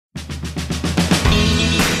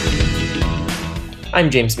I'm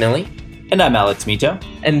James Milley. And I'm Alex Mito.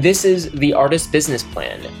 And this is The Artist Business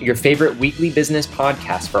Plan, your favorite weekly business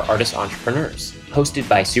podcast for artist entrepreneurs, hosted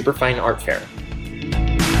by Superfine Art Fair.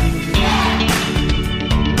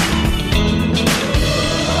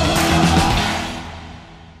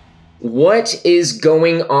 What is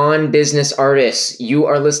going on, business artists? You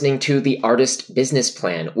are listening to the Artist Business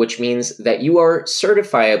Plan, which means that you are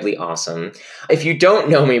certifiably awesome. If you don't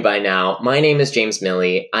know me by now, my name is James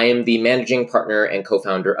Milley. I am the managing partner and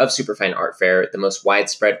co-founder of Superfine Art Fair, the most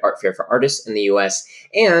widespread art fair for artists in the US,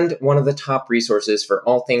 and one of the top resources for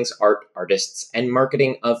all things art, artists, and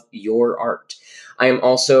marketing of your art. I am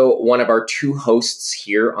also one of our two hosts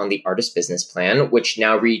here on the Artist Business Plan, which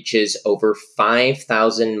now reaches over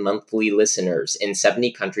 5,000 monthly listeners in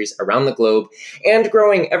 70 countries around the globe and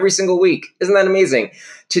growing every single week. Isn't that amazing?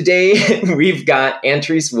 Today, we've got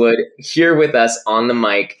Antrese Wood here with us on the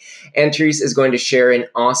mic. Antrese is going to share an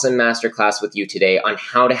awesome masterclass with you today on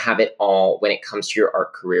how to have it all when it comes to your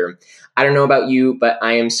art career. I don't know about you, but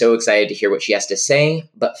I am so excited to hear what she has to say.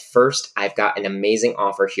 But first, I've got an amazing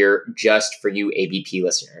offer here just for you ABP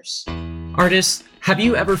listeners. Artists, have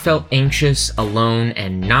you ever felt anxious, alone,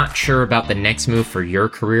 and not sure about the next move for your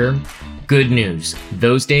career? Good news,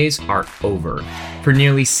 those days are over. For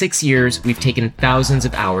nearly 6 years, we've taken thousands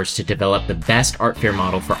of hours to develop the best art fair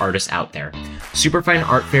model for artists out there. Superfine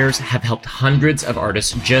Art Fairs have helped hundreds of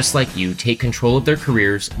artists just like you take control of their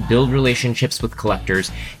careers, build relationships with collectors,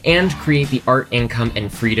 and create the art income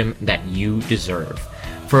and freedom that you deserve.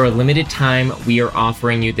 For a limited time, we are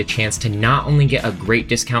offering you the chance to not only get a great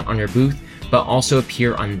discount on your booth, but also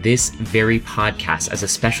appear on this very podcast as a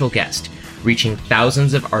special guest, reaching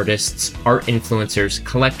thousands of artists, art influencers,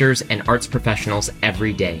 collectors, and arts professionals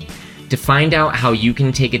every day. To find out how you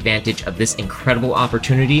can take advantage of this incredible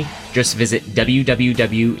opportunity, just visit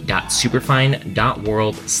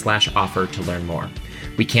www.superfine.world/offer to learn more.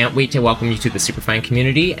 We can't wait to welcome you to the Superfine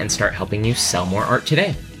community and start helping you sell more art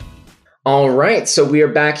today. All right, so we are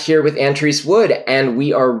back here with Antrese Wood, and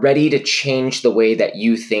we are ready to change the way that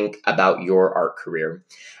you think about your art career.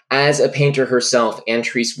 As a painter herself,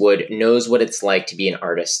 Antrese Wood knows what it's like to be an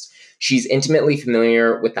artist. She's intimately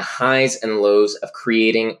familiar with the highs and lows of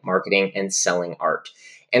creating, marketing, and selling art.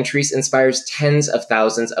 Antrese inspires tens of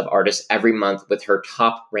thousands of artists every month with her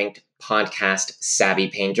top-ranked podcast, Savvy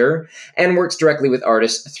Painter, and works directly with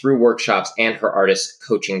artists through workshops and her artist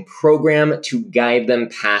coaching program to guide them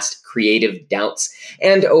past creative doubts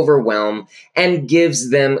and overwhelm, and gives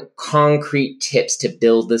them concrete tips to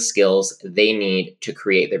build the skills they need to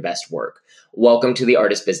create their best work. Welcome to the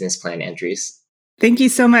Artist Business Plan, Antrese. Thank you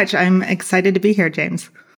so much. I'm excited to be here, James.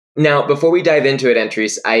 Now, before we dive into it,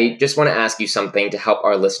 Antrese, I just want to ask you something to help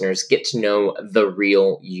our listeners get to know the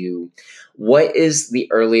real you. What is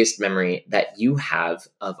the earliest memory that you have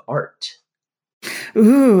of art?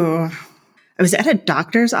 Ooh, I was at a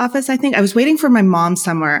doctor's office, I think. I was waiting for my mom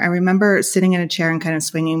somewhere. I remember sitting in a chair and kind of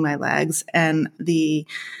swinging my legs, and the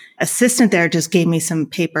assistant there just gave me some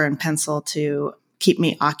paper and pencil to keep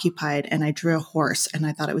me occupied, and I drew a horse, and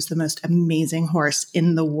I thought it was the most amazing horse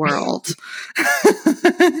in the world.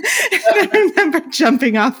 And I remember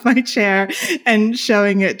jumping off my chair and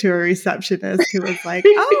showing it to a receptionist who was like,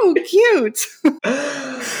 "Oh, cute."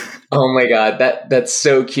 Oh my God, that's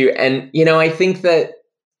so cute. And, I think that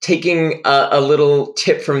taking a little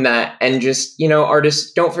tip from that, and just,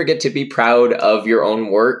 artists, don't forget to be proud of your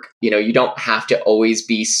own work. You don't have to always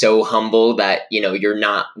be so humble that, you're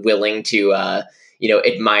not willing to,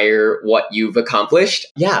 admire what you've accomplished.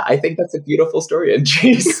 Yeah, I think that's a beautiful story,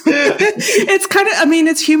 Antrese. It's kind of,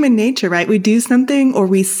 it's human nature, right? We do something or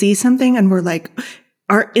we see something and we're like,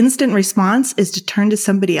 our instant response is to turn to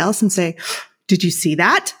somebody else and say, "Did you see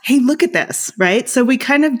that? Hey, look at this," right? So we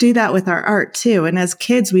kind of do that with our art too. And as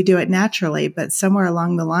kids, we do it naturally, but somewhere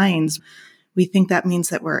along the lines, we think that means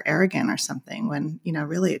that we're arrogant or something when,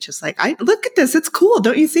 really it's just like, look at this. It's cool.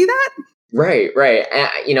 Don't you see that? Right.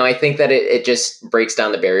 I think that it just breaks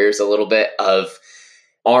down the barriers a little bit of,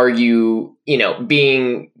 are you,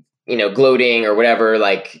 being, gloating or whatever,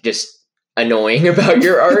 like just annoying about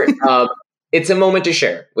your art. It's a moment to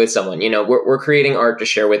share with someone. We're creating art to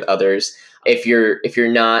share with others. If you're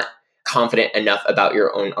not confident enough about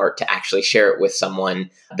your own art to actually share it with someone,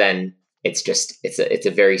 then it's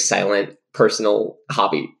a very silent personal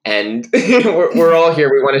hobby, and we're all here.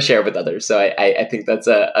 We want to share with others. So I think that's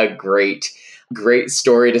a great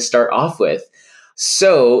story to start off with.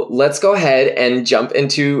 So let's go ahead and jump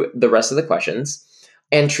into the rest of the questions.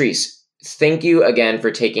 Antrese, thank you again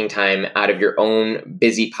for taking time out of your own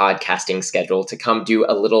busy podcasting schedule to come do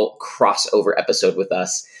a little crossover episode with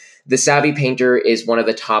us. The Savvy Painter is one of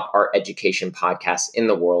the top art education podcasts in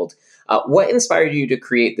the world. What inspired you to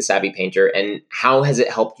create The Savvy Painter, and how has it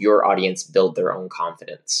helped your audience build their own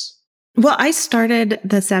confidence? Well, I started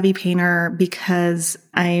the Savvy Painter because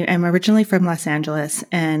I am originally from Los Angeles,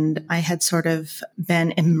 and I had sort of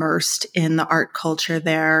been immersed in the art culture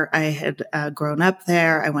there. I had grown up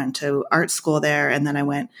there. I went to art school there, and then I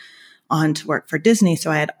went on to work for Disney.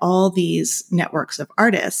 So I had all these networks of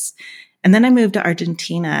artists. And then I moved to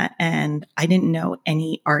Argentina, and I didn't know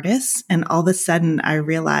any artists. And all of a sudden I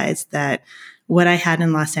realized that what I had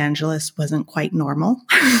in Los Angeles wasn't quite normal.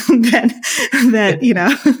 that,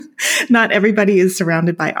 not everybody is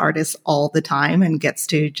surrounded by artists all the time and gets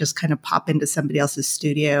to just kind of pop into somebody else's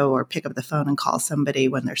studio or pick up the phone and call somebody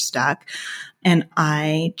when they're stuck. And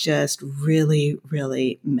I just really,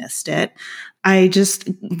 really missed it. I just,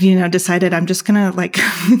 decided I'm just going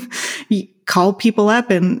to call people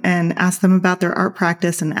up and ask them about their art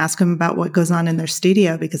practice and ask them about what goes on in their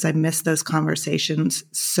studio, because I miss those conversations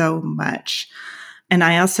so much. And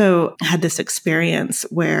I also had this experience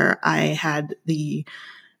where I had the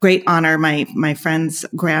great honor. My friend's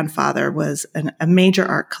grandfather was a major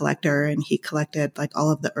art collector, and he collected like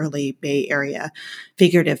all of the early Bay Area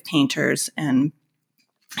figurative painters. And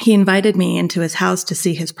he invited me into his house to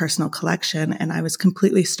see his personal collection. And I was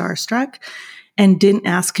completely starstruck and didn't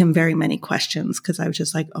ask him very many questions, because I was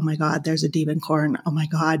just like, oh my God, there's a Diebenkorn. Oh my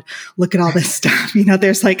God, look at all this stuff.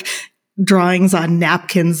 There's like drawings on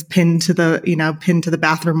napkins pinned to the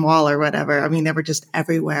bathroom wall or whatever. I mean, they were just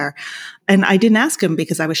everywhere. And I didn't ask him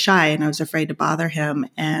because I was shy and I was afraid to bother him.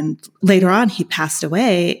 And later on, he passed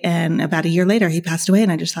away. And about a year later, he passed away.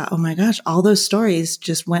 And I just thought, oh my gosh, all those stories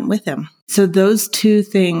just went with him. So those two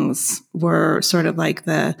things were sort of like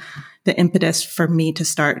the impetus for me to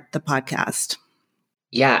start the podcast.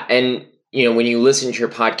 Yeah. And, when you listen to your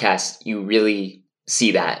podcast, you really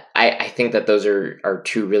see that. I think that those are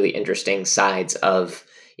two really interesting sides of,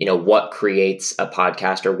 what creates a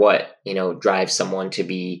podcast, or what, drives someone to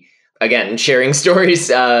be, again, sharing stories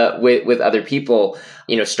with other people,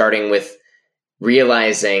 starting with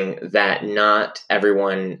realizing that not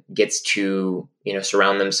everyone gets to,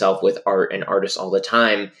 surround themselves with art and artists all the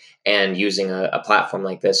time, and using a platform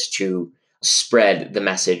like this to spread the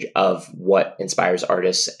message of what inspires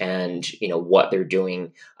artists and, what they're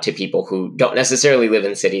doing to people who don't necessarily live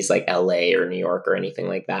in cities like LA or New York or anything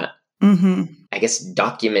like that. Mm-hmm. I guess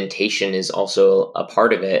documentation is also a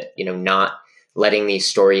part of it, not letting these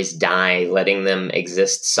stories die, letting them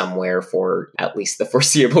exist somewhere for at least the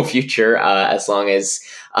foreseeable future, as long as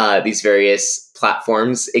these various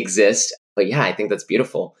platforms exist. But yeah, I think that's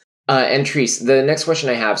beautiful. Antrese, the next question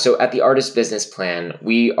I have. So at the Artist Business Plan,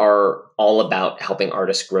 we are all about helping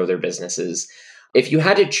artists grow their businesses. If you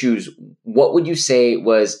had to choose, what would you say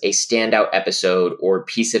was a standout episode or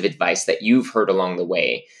piece of advice that you've heard along the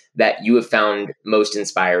way that you have found most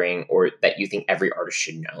inspiring, or that you think every artist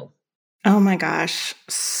should know? Oh my gosh,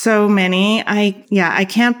 so many. I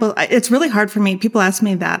can't believe it's really hard for me. People ask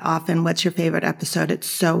me that often, what's your favorite episode? It's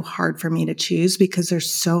so hard for me to choose because there's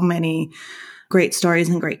so many great stories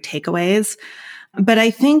and great takeaways. But I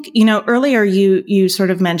think, earlier you sort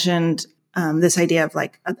of mentioned this idea of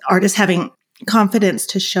like artists having confidence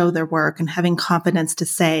to show their work and having confidence to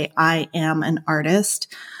say, I am an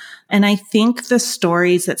artist. And I think the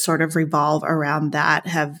stories that sort of revolve around that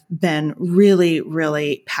have been really,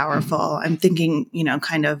 really powerful. I'm thinking,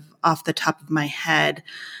 kind of off the top of my head,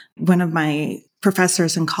 one of my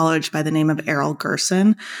professors in college by the name of Errol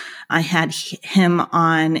Gerson, I had him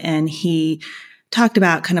on, and he talked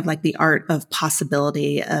about kind of like the art of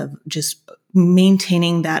possibility, of just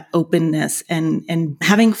maintaining that openness and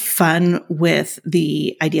having fun with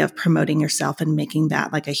the idea of promoting yourself and making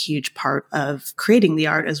that like a huge part of creating the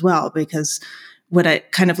art as well. Because what I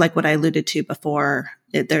alluded to before,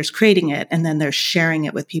 there's creating it and then there's sharing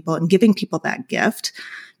it with people and giving people that gift,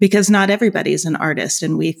 because not everybody is an artist.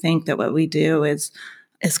 And we think that what we do is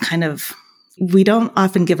kind of, we don't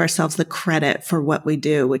often give ourselves the credit for what we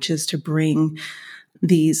do, which is to bring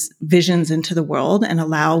these visions into the world and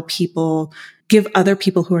give other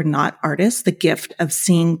people who are not artists the gift of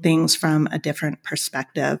seeing things from a different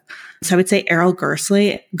perspective. So I would say Errol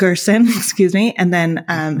Gerson, excuse me. And then,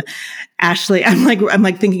 Ashley, I'm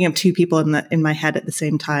like thinking of two people in my head at the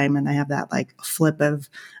same time. And I have that like flip of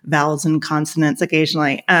vowels and consonants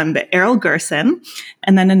occasionally. But Errol Gerson.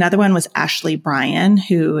 And then another one was Ashley Bryan,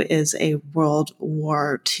 who is a World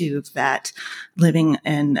War II vet living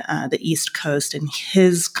in the East Coast. And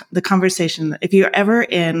the conversation, if you're ever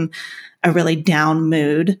in a really down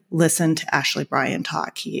mood, listen to Ashley Bryan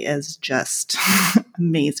talk. He is just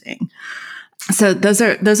amazing. So those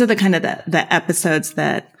are the kind of the episodes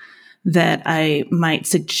that that I might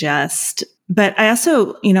suggest. But I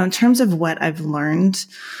also, in terms of what I've learned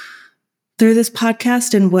through this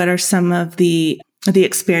podcast and what are some of the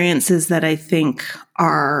experiences that I think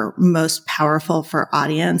are most powerful for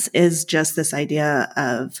audience is just this idea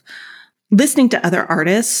of listening to other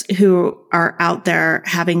artists who are out there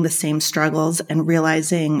having the same struggles and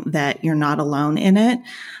realizing that you're not alone in it.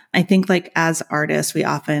 I think like as artists, we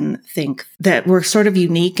often think that we're sort of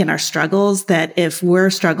unique in our struggles, that if we're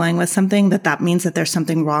struggling with something, that means that there's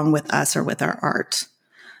something wrong with us or with our art.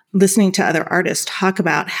 Listening to other artists talk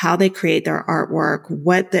about how they create their artwork,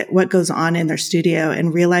 what goes on in their studio,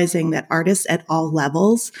 and realizing that artists at all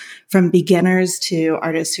levels, from beginners to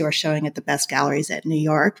artists who are showing at the best galleries at New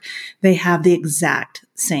York, they have the exact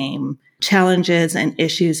same challenges and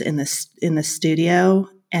issues in the studio.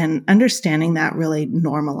 And understanding that really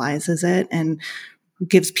normalizes it and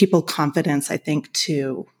gives people confidence, I think,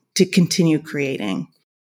 to continue creating.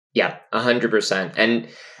 Yeah, 100%. And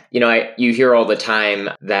you hear all the time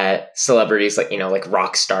that celebrities like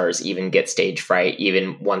rock stars even get stage fright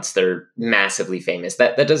even once they're massively famous.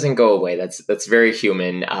 That doesn't go away. That's very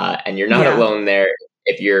human, and you're not alone there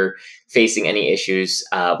if you're facing any issues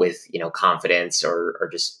with confidence or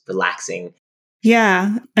just relaxing.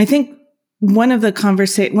 Yeah, I think one of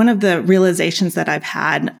the realizations that I've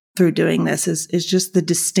had through doing this is just the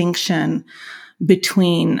distinction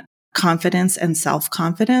between confidence and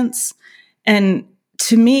self-confidence. And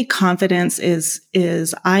to me, confidence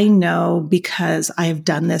is I know because I've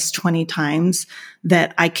done this 20 times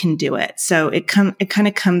that I can do it. So it kind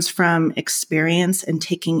of comes from experience and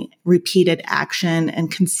taking repeated action and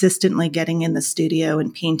consistently getting in the studio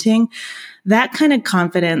and painting. That kind of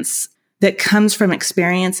confidence that comes from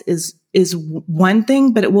experience is one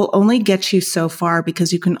thing, but it will only get you so far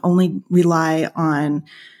because you can only rely on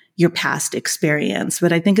your past experience.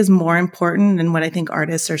 What I think is more important and what I think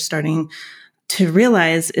artists are starting to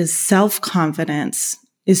realize is self-confidence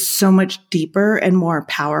is so much deeper and more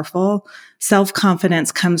powerful.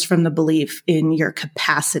 Self-confidence comes from the belief in your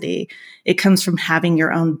capacity. It comes from having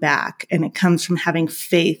your own back, and it comes from having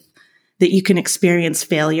faith that you can experience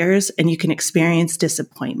failures and you can experience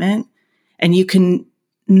disappointment, and you can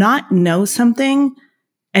not know something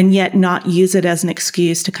and yet not use it as an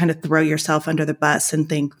excuse to kind of throw yourself under the bus and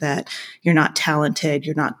think that you're not talented,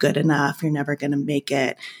 you're not good enough, you're never going to make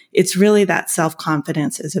it. It's really that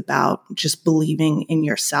self-confidence is about just believing in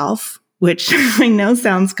yourself, which I know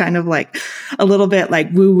sounds kind of like a little bit like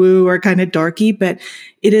woo-woo or kind of dorky, but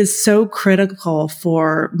it is so critical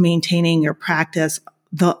for maintaining your practice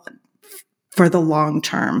for the long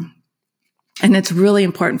term. And it's really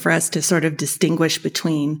important for us to sort of distinguish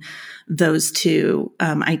between those two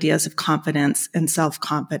ideas of confidence and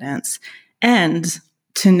self-confidence, and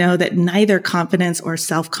to know that neither confidence or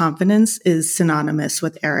self-confidence is synonymous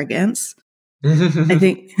with arrogance. I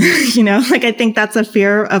think, I think that's a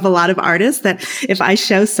fear of a lot of artists, that if I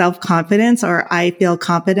show self-confidence or I feel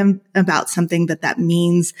confident about something, that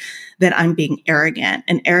means that I'm being arrogant.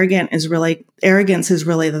 And arrogance is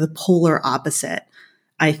really the polar opposite,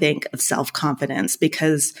 I think, of self-confidence,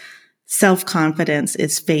 because self-confidence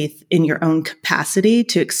is faith in your own capacity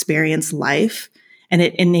to experience life, and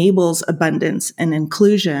it enables abundance and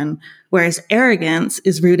inclusion, whereas arrogance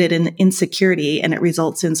is rooted in insecurity, and it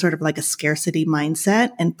results in sort of like a scarcity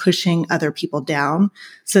mindset and pushing other people down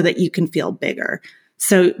so that you can feel bigger.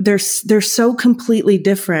 So they're so completely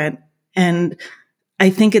different. And I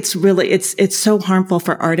think it's so harmful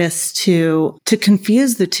for artists to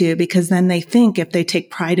confuse the two, because then they think if they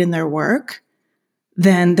take pride in their work,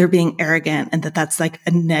 then they're being arrogant, and that's like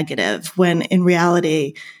a negative, when in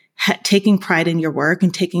reality, taking pride in your work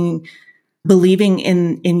and believing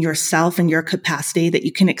in yourself and your capacity, that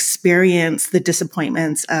you can experience the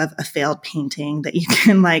disappointments of a failed painting, that you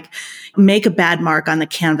can like make a bad mark on the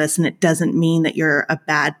canvas, and it doesn't mean that you're a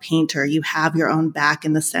bad painter. You have your own back,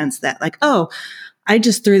 in the sense that like, oh, I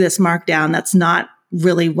just threw this mark down. That's not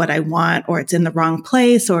really what I want, or it's in the wrong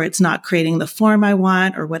place, or it's not creating the form I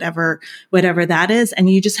want, or whatever that is. And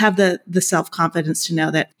you just have the self-confidence to know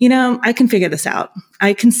that, I can figure this out.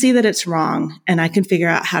 I can see that it's wrong, and I can figure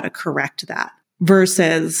out how to correct that,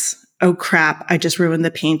 versus, oh crap, I just ruined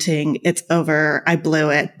the painting. It's over. I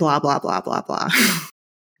blew it. Blah, blah, blah, blah, blah.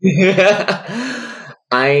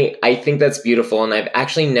 I think that's beautiful. And I've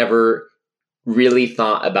actually never really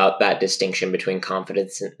thought about that distinction between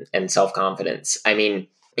confidence and self-confidence. I mean,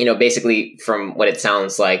 basically from what it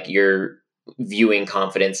sounds like, you're viewing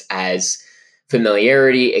confidence as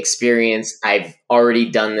familiarity, experience. I've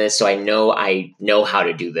already done this, so I know how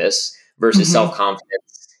to do this, versus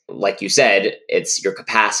self-confidence like you said, it's your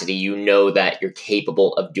capacity. You know that you're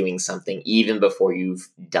capable of doing something even before you've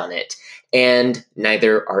done it. And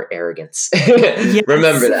neither are arrogance. Yes.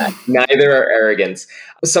 Remember that. Neither are arrogance.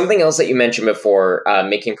 Something else that you mentioned before,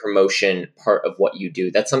 making promotion part of what you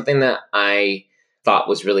do. That's something that I thought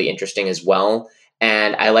was really interesting as well.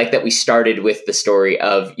 And I like that we started with the story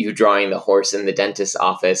of you drawing the horse in the dentist's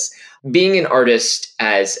office. Being an artist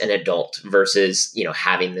as an adult versus,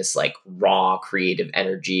 having this like raw creative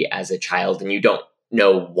energy as a child, and you don't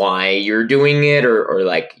know why you're doing it or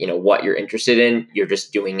like, what you're interested in. You're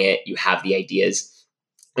just doing it. You have the ideas,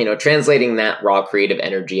 translating that raw creative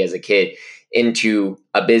energy as a kid into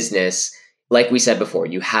a business. Like we said before,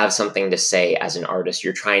 you have something to say as an artist.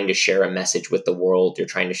 You're trying to share a message with the world. You're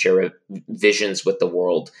trying to share visions with the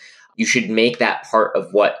world. You should make that part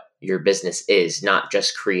of what your business is, not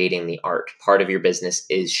just creating the art. Part of your business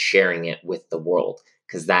is sharing it with the world,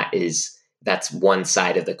 because that's one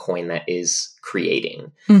side of the coin that is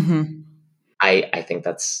creating. Mm-hmm. I think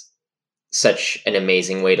that's such an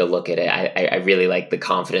amazing way to look at it. I really like the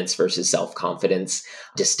confidence versus self-confidence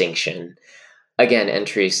distinction. Again,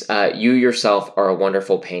 Antrese, you yourself are a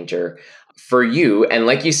wonderful painter. For you, and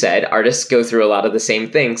like you said, artists go through a lot of the same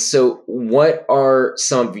things. So what are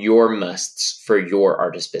some of your musts for your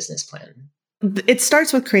artist business plan? It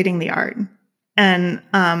starts with creating the art. And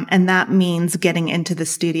that means getting into the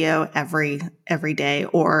studio every day,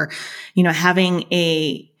 or,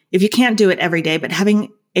 if you can't do it every day, but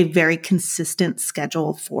having a very consistent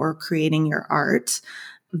schedule for creating your art.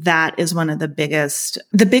 That is one of the biggest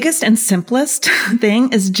and simplest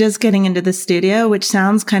thing is just getting into the studio, which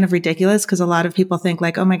sounds kind of ridiculous because a lot of people think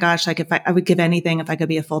like, oh my gosh, like if I would give anything if I could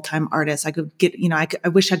be a full-time artist, I could get, I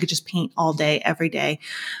wish I could just paint all day, every day.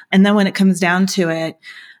 And then when it comes down to it,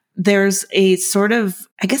 there's a sort of,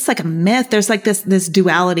 I guess like a myth. There's like this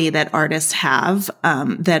duality that artists have,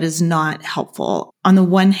 that is not helpful. On the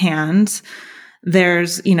one hand,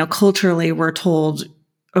 there's, culturally we're told,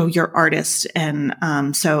 oh, you're artist. And,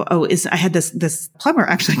 I had this plumber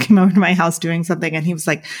actually came over to my house doing something and he's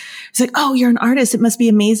like, oh, you're an artist. It must be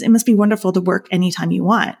amazing. It must be wonderful to work anytime you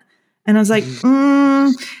want. And I was like, it's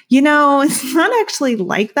not actually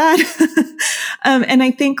like that. And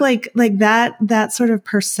I think like that sort of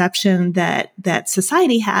perception that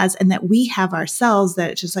society has and that we have ourselves, that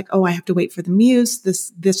it's just like, oh, I have to wait for the muse.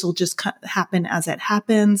 This will just happen as it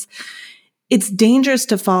happens. It's dangerous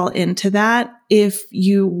to fall into that if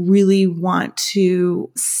you really want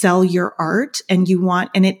to sell your art and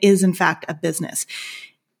it is in fact a business.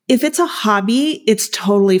 If it's a hobby, it's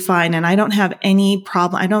totally fine. And I don't have any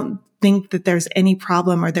problem. I don't think that there's any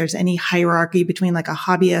problem or there's any hierarchy between like a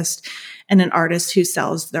hobbyist and an artist who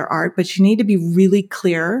sells their art, but you need to be really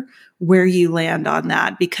clear where you land on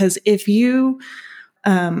that. Because if you,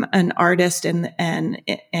 an artist and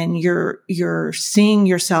you're seeing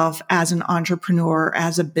yourself as an entrepreneur,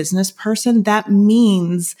 as a business person, that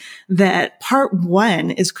means that part one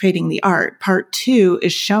is creating the art. Part two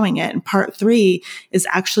is showing it. And part three is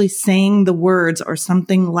actually saying the words or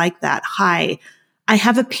something like that. Hi, I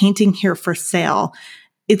have a painting here for sale.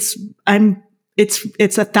 It's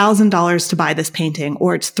 $1,000 to buy this painting,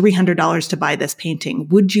 or it's $300 to buy this painting.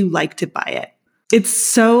 Would you like to buy it? It's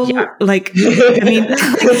so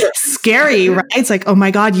scary, right? It's like, oh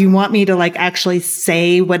my God, you want me to like actually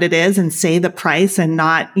say what it is and say the price and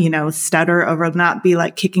not, stutter over, not be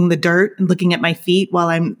like kicking the dirt and looking at my feet while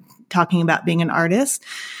I'm talking about being an artist.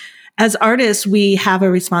 As artists, we have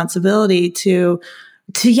a responsibility to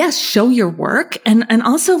yes, show your work and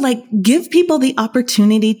also like give people the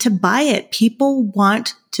opportunity to buy it. People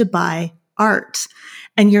want to buy art.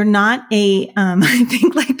 And you're not I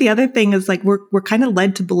think like the other thing is like, we're kind of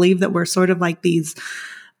led to believe that we're sort of like these,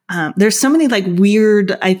 there's so many like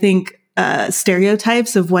weird, I think,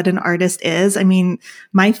 stereotypes of what an artist is. I mean,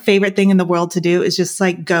 my favorite thing in the world to do is just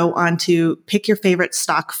like go on to pick your favorite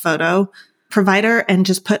stock photo provider and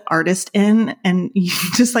just put artist in, and you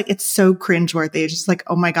just like, it's so cringeworthy. It's just like,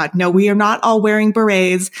 oh my God, no, we are not all wearing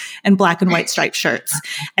berets and black and white striped shirts.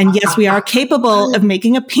 And yes, we are capable of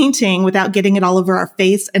making a painting without getting it all over our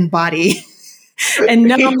face and body. And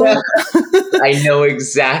no, I know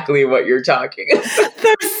exactly what you're talking about.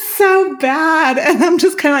 They're so bad. And I'm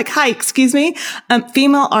just kind of like, hi, excuse me.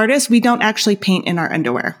 Female artists, we don't actually paint in our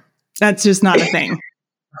underwear. That's just not a thing.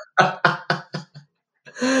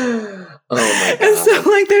 Oh my God. And so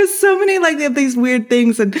like, there's so many like these weird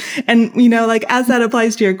things. And, like as that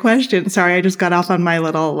applies to your question, sorry, I just got off on my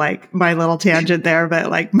little tangent there, but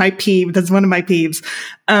like my peeve, that's one of my peeves.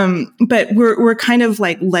 But we're kind of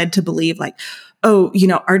like led to believe like, oh,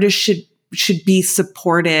 artists should be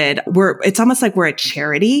supported. It's almost like we're a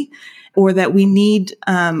charity. or that we need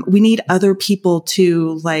other people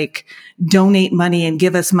to like donate money and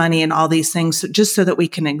give us money and all these things just so that we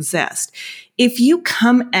can exist. If you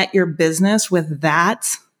come at your business with that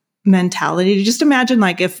mentality, just imagine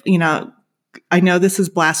like if, I know this is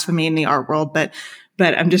blasphemy in the art world, but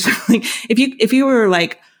I'm just like, if you were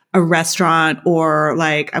like a restaurant or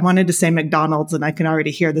like, I wanted to say McDonald's and I can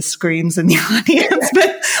already hear the screams in the audience,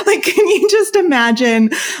 but like, can you just imagine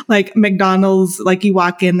like McDonald's, like you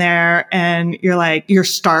walk in there and you're like, you're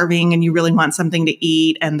starving and you really want something to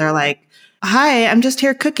eat. And they're like, hi, I'm just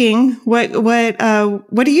here cooking. What are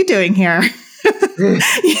you doing here? And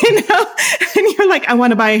you're like, I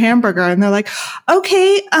want to buy a hamburger. And they're like,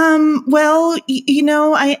 okay, well,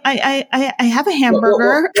 I have a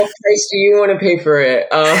hamburger. What price do you want to pay for it?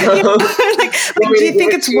 Do you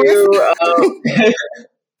think it's worth?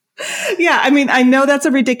 Yeah. I mean, I know that's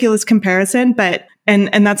a ridiculous comparison, but,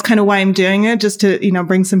 and that's kind of why I'm doing it, just to,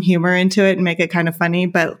 bring some humor into it and make it kind of funny.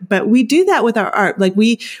 But we do that with our art. Like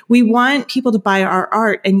we want people to buy our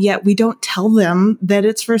art and yet we don't tell them that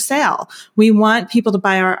it's for sale. We want people to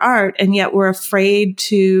buy our art and yet we're afraid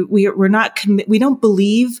to, we don't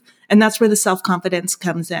believe. And that's where the self-confidence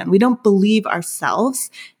comes in. We don't believe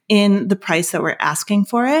ourselves in the price that we're asking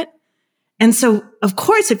for it. And so, of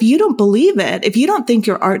course, if you don't believe it, if you don't think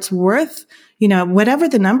your art's worth, whatever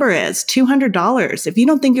the number is, $200, if you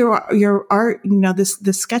don't think your art,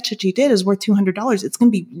 this sketch that you did is worth $200, it's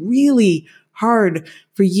going to be really hard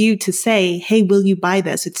for you to say, hey, will you buy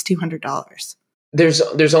this? It's $200.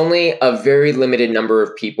 There's only a very limited number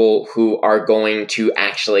of people who are going to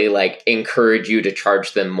actually like encourage you to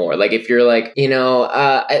charge them more. Like if you're like,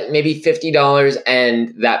 maybe $50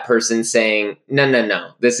 and that person's saying,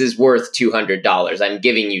 no, this is worth $200. I'm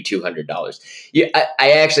giving you $200. Yeah,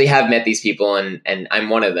 I actually have met these people and I'm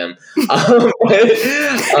one of them.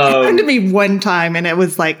 It happened to me one time and it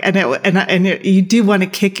was like, you do want to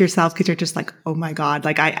kick yourself because you're just like, oh my God,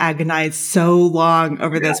 like I agonized so long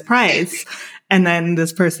over this price. And then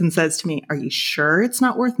this person says to me, are you sure it's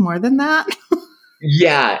not worth more than that?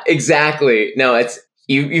 Yeah, exactly. No,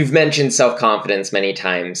 you've mentioned self-confidence many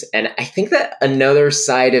times. And I think that another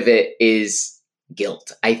side of it is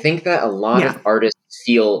guilt. I think that a lot of artists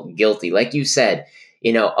feel guilty. Like you said,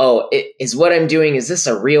 is what I'm doing, is this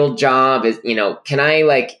a real job? Can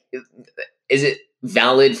I is it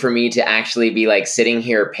valid for me to actually be like sitting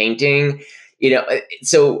here painting?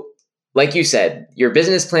 So like you said, your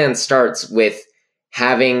business plan starts with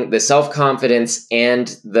having the self-confidence and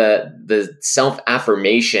the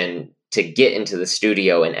self-affirmation to get into the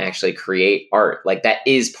studio and actually create art. Like that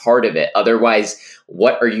is part of it. Otherwise,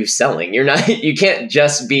 what are you selling? You can't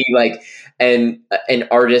just be like an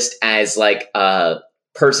artist as like a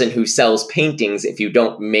person who sells paintings if you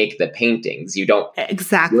don't make the paintings. You don't.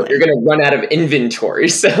 Exactly. You're going to run out of inventory.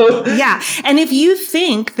 So yeah. And if you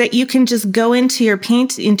think that you can just go into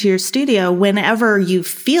your studio whenever you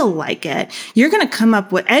feel like it, you're going to come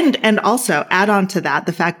up with, and also add on to that,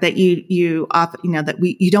 the fact that you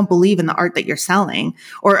don't believe in the art that you're selling,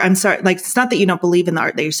 or I'm sorry, like it's not that you don't believe in the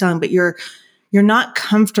art that you're selling, but you're not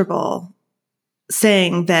comfortable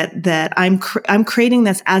saying that I'm creating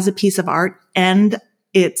this as a piece of art and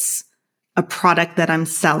it's a product that I'm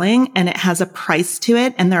selling and it has a price to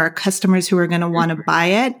it. And there are customers who are going to want to buy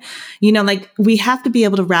it. Like we have to be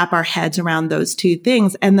able to wrap our heads around those two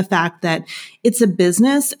things and the fact that it's a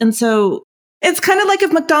business. And so it's kind of like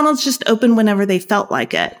if McDonald's just opened whenever they felt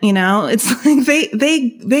like it, it's like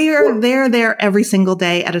they're there every single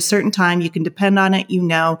day at a certain time. You can depend on it,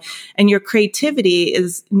 and your creativity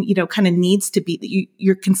is, kind of needs to be,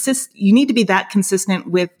 you need to be that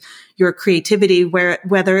consistent with your creativity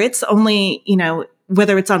whether it's only,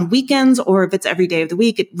 whether it's on weekends or if it's every day of the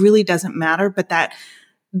week, it really doesn't matter. But that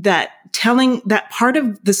telling that part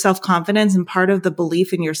of the self-confidence and part of the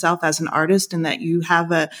belief in yourself as an artist and that you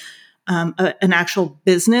have an actual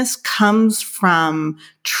business comes from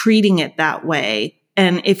treating it that way.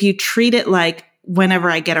 And if you treat it like whenever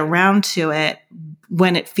I get around to it,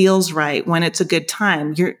 when it feels right, when it's a good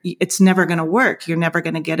time, it's never going to work. You're never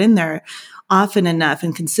going to get in there often enough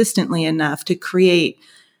and consistently enough to create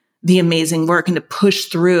the amazing work and to push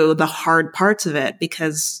through the hard parts of it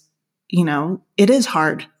because, it is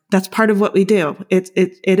hard. That's part of what we do. It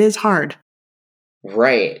is hard.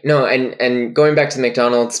 Right. No, and going back to the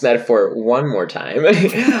McDonald's metaphor one more time.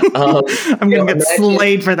 I'm going to get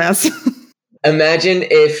slayed for this. Imagine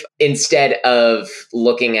if instead of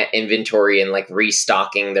looking at inventory and like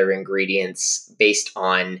restocking their ingredients based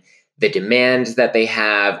on the demand that they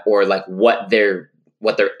have or like what they're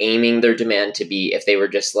what they're aiming their demand to be. If they were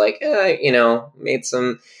just like,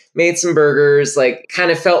 made some burgers, like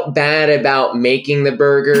kind of felt bad about making the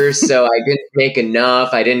burgers, so I didn't make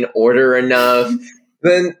enough, I didn't order enough,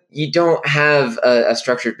 then you don't have a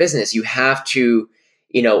structured business. You have to,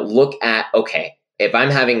 look at, okay, if I'm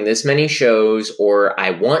having this many shows, or I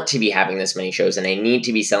want to be having this many shows, and I need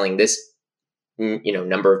to be selling this,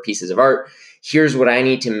 number of pieces of art, here's what I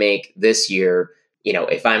need to make this year.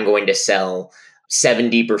 If I'm going to sell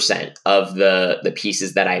 70% of the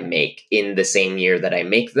pieces that I make in the same year that I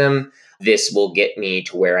make them, this will get me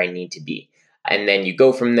to where I need to be. And then you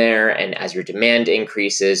go from there. And as your demand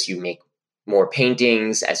increases, you make more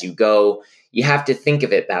paintings as you go. You have to think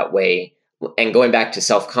of it that way. And going back to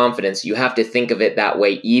self-confidence, you have to think of it that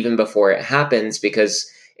way even before it happens,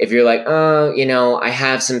 because if you're like, oh, I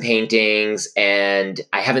have some paintings and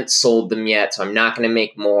I haven't sold them yet, so I'm not going to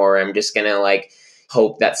make more. I'm just going to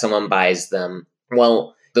hope that someone buys them.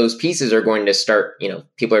 Well, those pieces are going to start,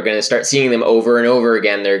 people are going to start seeing them over and over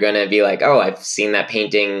again. They're going to be like, oh, I've seen that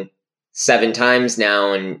painting 7 times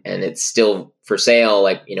now and it's still for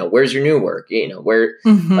sale. Where's your new work? Where,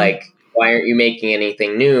 why aren't you making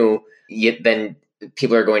anything new? Then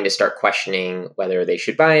people are going to start questioning whether they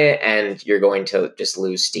should buy it, and you're going to just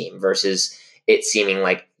lose steam, versus it seeming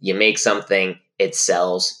like you make something, it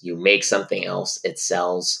sells, you make something else, it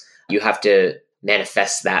sells. You have to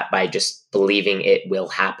manifest that by just believing it will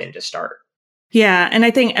happen to start. Yeah. And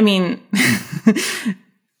I think,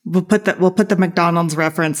 we'll put the McDonald's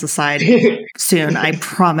reference aside soon. I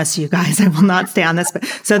promise you guys, I will not stay on this.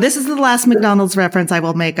 So this is the last McDonald's reference I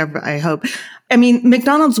will make, I hope.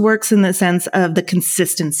 McDonald's works in the sense of the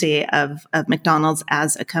consistency of McDonald's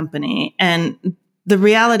as a company. And the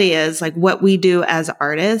reality is, what we do as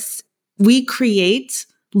artists, we create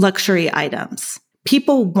luxury items.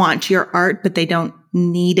 People want your art, but they don't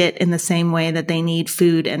need it in the same way that they need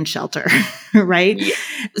food and shelter, right? Yeah.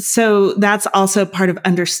 So that's also part of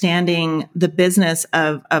understanding the business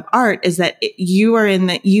of art, is that you are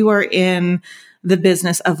in the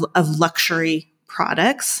business of luxury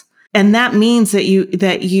products. And that means that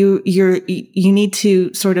you need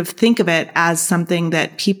to sort of think of it as something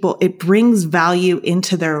that it brings value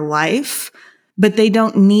into their life, but they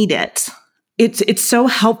don't need it. It's so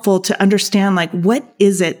helpful to understand, what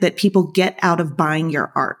is it that people get out of buying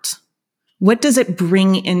your art? What does it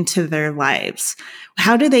bring into their lives?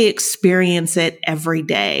 How do they experience it every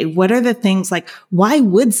day? What are the things why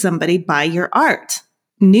would somebody buy your art?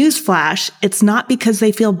 Newsflash, it's not because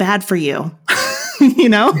they feel bad for you.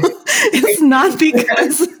 It's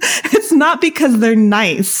not because they're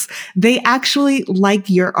nice. They actually like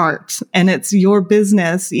your art, and it's your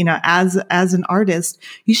business. As an artist,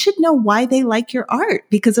 you should know why they like your art,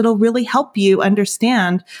 because it'll really help you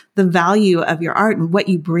understand the value of your art and what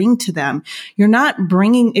you bring to them. You're not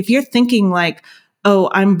bringing, if you're thinking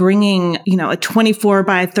oh, I'm bringing, a 24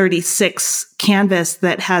 by 36 canvas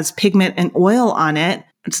that has pigment and oil on it,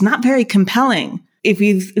 it's not very compelling. If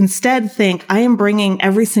you instead think, I am bringing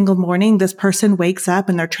every single morning, this person wakes up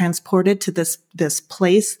and they're transported to this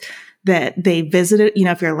place that they visited.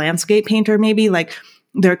 If you're a landscape painter, maybe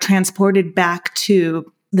they're transported back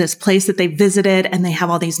to this place that they visited, and they have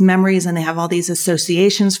all these memories and they have all these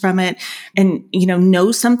associations from it, and,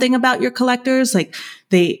 know something about your collectors.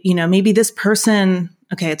 Maybe this person,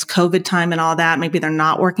 okay, it's COVID time and all that. Maybe they're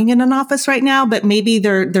not working in an office right now, but maybe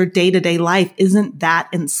their day-to-day life isn't that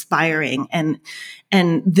inspiring.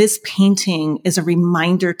 And this painting is a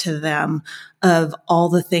reminder to them of all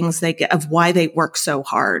the things they get, of why they work so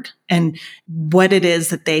hard and what it is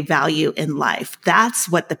that they value in life. That's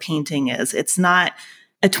what the painting is. It's not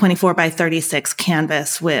a 24 by 36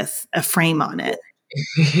 canvas with a frame on it.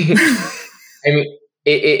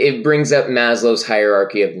 It brings up Maslow's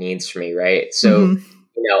hierarchy of needs for me, right? So,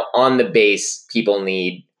 on the base, people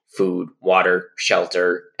need food, water,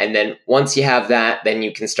 shelter. And then once you have that, then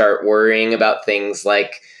you can start worrying about things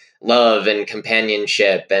like love and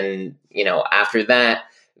companionship. And, after that,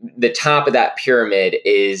 the top of that pyramid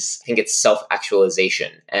is, I think it's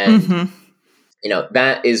self-actualization. And,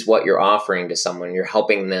 that is what you're offering to someone. You're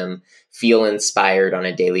helping them feel inspired on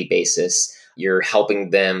a daily basis. You're helping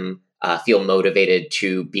them feel motivated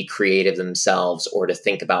to be creative themselves or to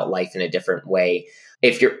think about life in a different way.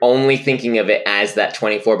 If you're only thinking of it as that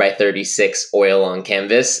 24 by 36 oil on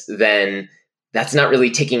canvas, then that's not really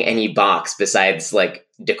ticking any box besides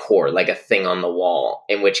decor, like a thing on the wall,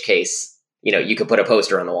 in which case, you could put a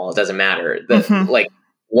poster on the wall. It doesn't matter.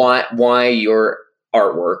 Why your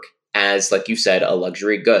artwork, as, like you said, a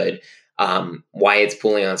luxury good, why it's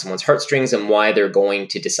pulling on someone's heartstrings and why they're going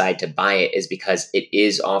to decide to buy it is because it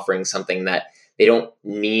is offering something that they don't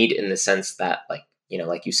need, in the sense that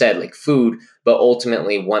like you said, like food. But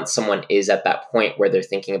ultimately, once someone is at that point where they're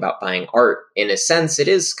thinking about buying art, in a sense, it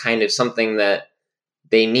is kind of something that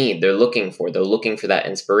they need. They're looking for that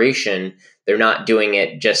inspiration. They're not doing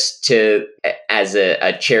it just as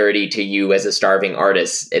a charity to you as a starving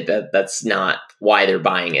artist. That's not why they're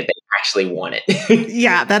buying it. They actually want it.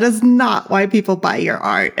 Yeah, that is not why people buy your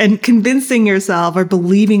art. And convincing yourself or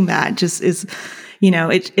believing that just is,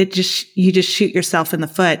 you just shoot yourself in the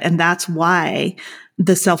foot. And that's why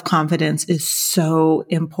the self-confidence is so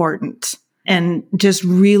important. And just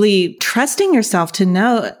really trusting yourself to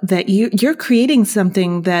know that you're creating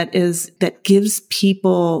something that gives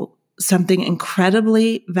people something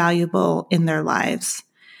incredibly valuable in their lives.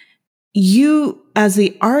 You, as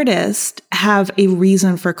the artist, have a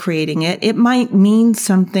reason for creating it. It might mean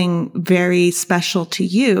something very special to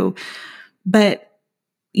you, but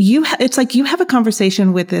it's like you have a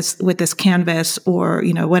conversation with this canvas, or,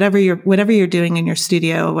 whatever you're doing in your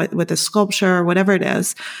studio with a sculpture or whatever it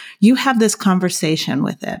is, you have this conversation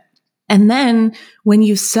with it. And then when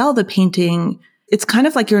you sell the painting, it's kind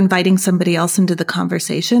of like you're inviting somebody else into the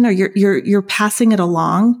conversation, or you're passing it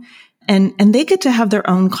along, and they get to have their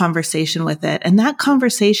own conversation with it. And that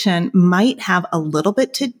conversation might have a little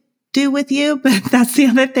bit to do with you, but that's the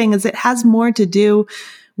other thing, is it has more to do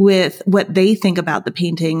with what they think about the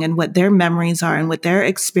painting and what their memories are and what their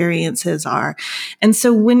experiences are. And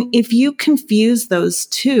so if you confuse those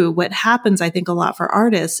two, what happens, I think, a lot for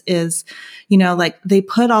artists is, like they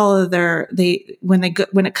put all of when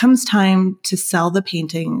it comes time to sell the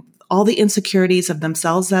painting, all the insecurities of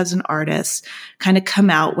themselves as an artist kind of come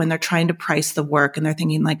out when they're trying to price the work, and they're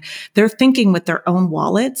thinking with their own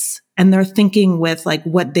wallets, and they're thinking with like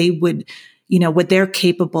what they would, what they're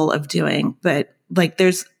capable of doing. But like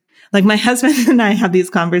my husband and I have these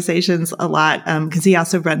conversations a lot, because he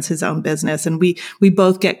also runs his own business, and we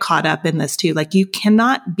both get caught up in this too. Like, you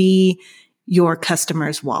cannot be your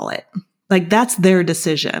customer's wallet. Like, that's their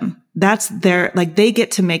decision. They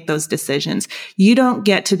get to make those decisions. You don't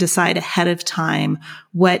get to decide ahead of time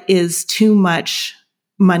what is too much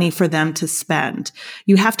money for them to spend.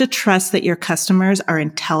 You have to trust that your customers are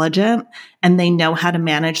intelligent and they know how to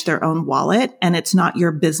manage their own wallet, and it's not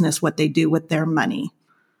your business what they do with their money.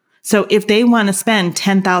 So if they want to spend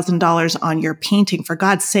 $10,000 on your painting, for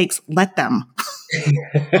God's sakes, let them.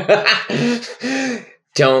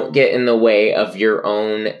 Don't get in the way of your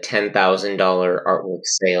own $10,000 artwork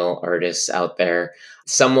sale, artists out there.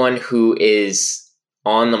 Someone who is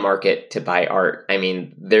on the market to buy art, I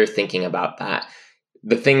mean, they're thinking about that.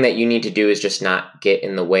 The thing that you need to do is just not get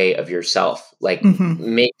in the way of yourself. Like,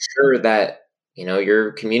 make sure that,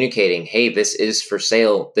 you're communicating, hey, this is for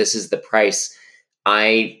sale. This is the price.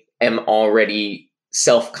 I am already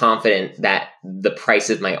self-confident that the price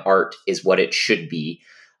of my art is what it should be.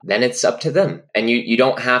 Then it's up to them. And you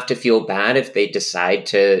don't have to feel bad if they decide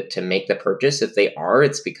to make the purchase. If they are,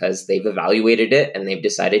 it's because they've evaluated it and they've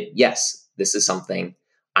decided, yes, this is something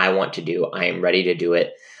I want to do. I am ready to do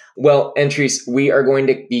it. Well, Antrese, we are going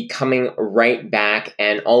to be coming right back,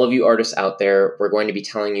 and all of you artists out there, we're going to be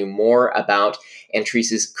telling you more about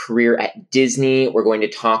Antrese's career at Disney. We're going to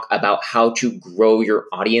talk about how to grow your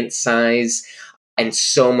audience size and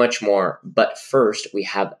so much more. But first, we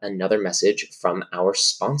have another message from our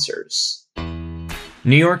sponsors.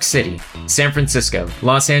 New York City, San Francisco,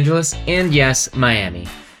 Los Angeles, and yes, Miami.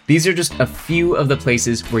 These are just a few of the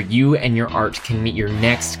places where you and your art can meet your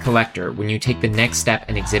next collector when you take the next step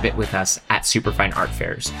and exhibit with us at Superfine Art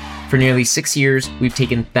Fairs. For nearly 6 years, we've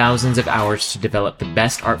taken thousands of hours to develop the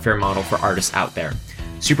best art fair model for artists out there.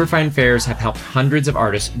 Superfine Fairs have helped hundreds of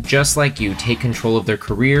artists just like you take control of their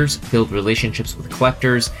careers, build relationships with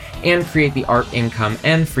collectors, and create the art income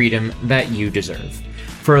and freedom that you deserve.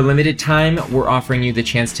 For a limited time, we're offering you the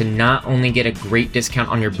chance to not only get a great discount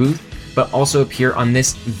on your booth, but also appear on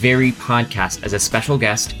this very podcast as a special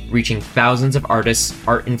guest, reaching thousands of artists,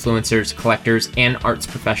 art influencers, collectors, and arts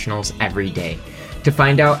professionals every day. To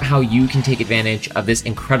find out how you can take advantage of this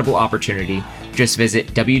incredible opportunity, just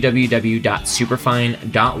visit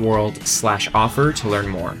www.superfine.world/offer to learn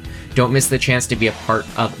more. Don't miss the chance to be a part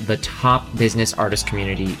of the top business artist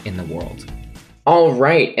community in the world. All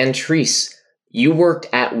right, Antrese, you worked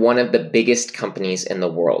at one of the biggest companies in the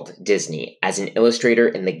world, Disney, as an illustrator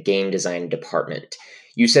in the game design department.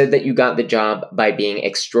 You said that you got the job by being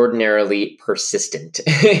extraordinarily persistent.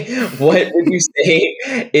 What would you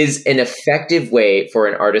say is an effective way for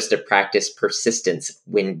an artist to practice persistence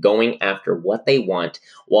when going after what they want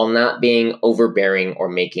while not being overbearing or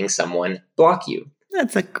making someone block you?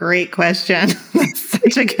 That's a great question. That's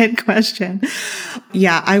such a good question.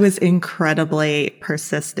 Yeah, I was incredibly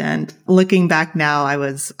persistent. Looking back now, I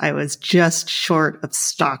was just short of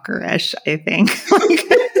stalkerish, I think.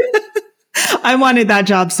 I wanted that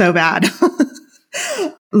job so bad.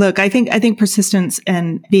 Look, I think persistence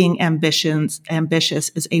and being ambitious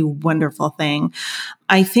is a wonderful thing.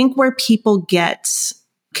 I think where people get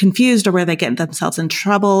confused or where they get themselves in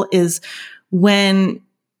trouble is when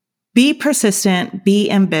be persistent, be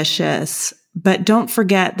ambitious, but don't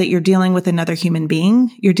forget that you're dealing with another human being.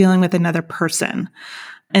 You're dealing with another person.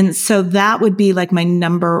 And so that would be like my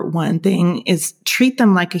number one thing is treat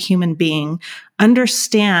them like a human being.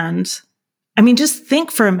 Understand. I mean, just think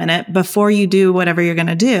for a minute before you do whatever you're going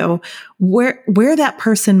to do, where that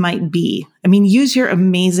person might be. I mean, use your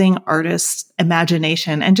amazing artist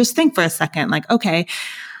imagination and just think for a second, like, okay,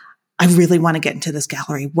 I really want to get into this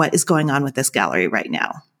gallery. What is going on with this gallery right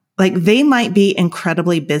now? Like they might be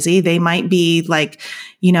incredibly busy. They might be like,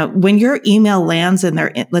 when your email lands in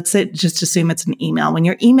their, let's say, just assume it's an email. When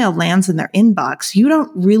your email lands in their inbox, you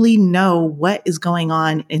don't really know what is going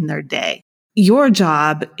on in their day. Your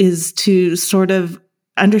job is to sort of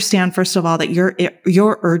understand, first of all, that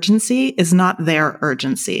your urgency is not their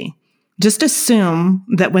urgency. Just assume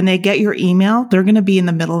that when they get your email, they're going to be in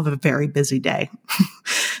the middle of a very busy day.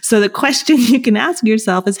 So the question you can ask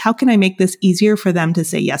yourself is, how can I make this easier for them to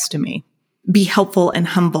say yes to me? Be helpful and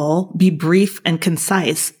humble, be brief and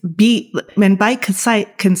concise. And by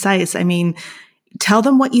concise, I mean, tell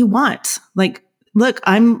them what you want. Like, look,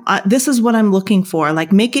 this is what I'm looking for.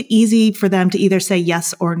 Like, make it easy for them to either say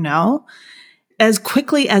yes or no. As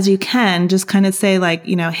quickly as you can, just kind of say like,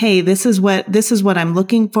 hey, this is what I'm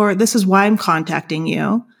looking for. This is why I'm contacting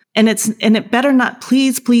you. And it better not,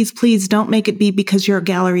 please don't make it be because you're a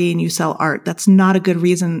gallery and you sell art. That's not a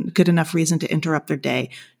good enough reason to interrupt their day.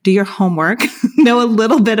 Do your homework, know a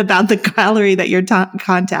little bit about the gallery that you're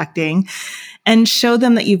contacting, and show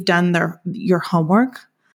them that you've done your homework.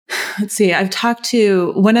 Let's see. I've talked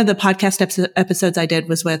to one of the podcast episodes I did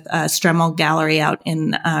was with Stremel Gallery out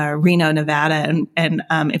in Reno, Nevada. And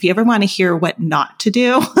if you ever want to hear what not to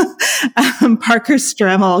do, Parker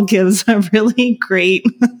Stremel gives a really great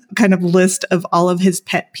kind of list of all of his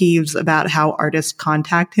pet peeves about how artists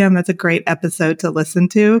contact him. That's a great episode to listen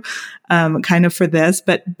to, kind of for this.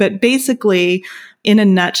 But basically, in a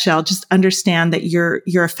nutshell, just understand that you're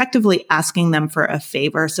effectively asking them for a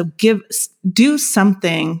favor. So do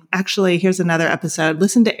something. Actually, here's another episode.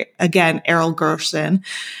 Listen to, again, Errol Gerson,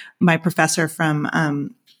 my professor from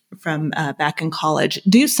back in college.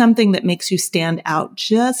 Do something that makes you stand out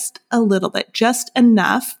just a little bit, just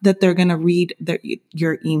enough that they're going to read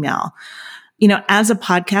your email. As a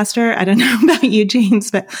podcaster, I don't know about you,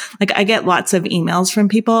 James, but like I get lots of emails from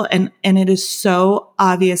people and it is so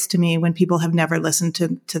obvious to me when people have never listened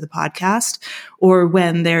to the podcast or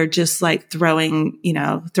when they're just like throwing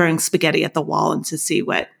spaghetti at the wall and to see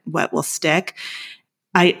what will stick.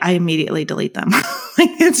 I immediately delete them.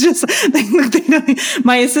 It's just,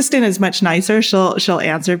 my assistant is much nicer. She'll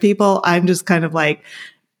answer people. I'm just kind of like,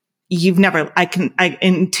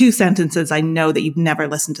 in 2 sentences, I know that you've never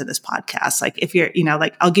listened to this podcast. Like if you're,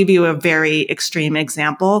 I'll give you a very extreme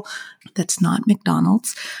example. That's not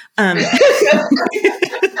McDonald's. I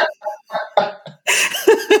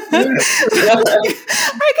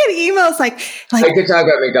get emails like I could talk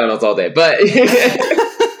about McDonald's all day, but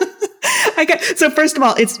so first of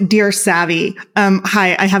all, it's Dear Savvy.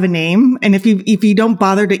 Hi, I have a name. And if you don't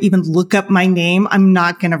bother to even look up my name, I'm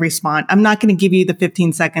not going to respond. I'm not going to give you the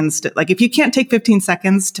 15 seconds if you can't take 15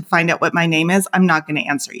 seconds to find out what my name is, I'm not going to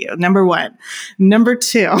answer you. Number one. Number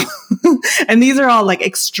two, and these are all like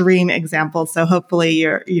extreme examples. So hopefully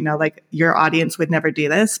your audience would never do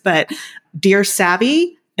this, but Dear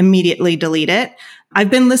Savvy, immediately delete it. I've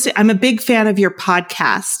been listening. I'm a big fan of your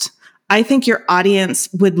podcast. I think your audience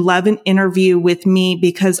would love an interview with me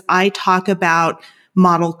because I talk about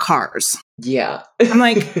model cars. Yeah. I'm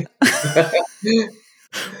like,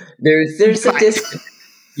 there's a distance.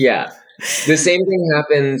 Yeah. The same thing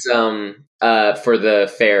happens for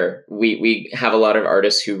the fair. We have a lot of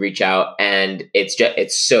artists who reach out and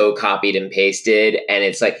it's so copied and pasted. And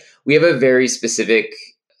it's like, we have a very specific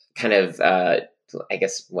kind of,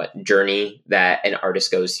 journey that an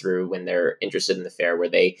artist goes through when they're interested in the fair, where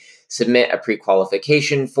they submit a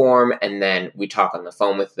pre-qualification form and then we talk on the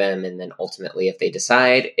phone with them. And then ultimately, if they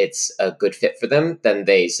decide it's a good fit for them, then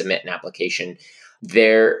they submit an application.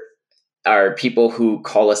 There are people who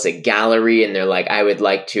call us a gallery and they're like, I would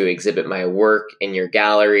like to exhibit my work in your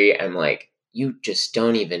gallery. I'm like, you just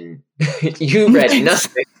don't even, you read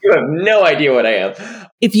nothing. You have no idea what I am.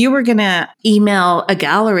 If you were going to email a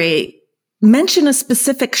gallery, mention a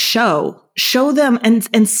specific show them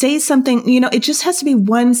and say something, it just has to be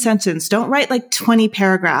one sentence. Don't write like 20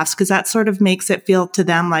 paragraphs because that sort of makes it feel to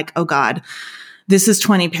them like, oh God, this is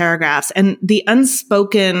 20 paragraphs. And the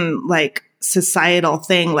unspoken, like, societal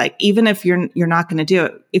thing, like, even if you're not going to do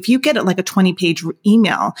it, if you get it like a 20-page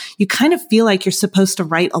email, you kind of feel like you're supposed to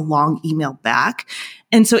write a long email back.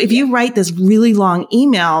 And so if you write this really long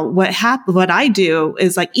email, what I do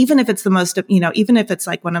is, like, even if it's the most, even if it's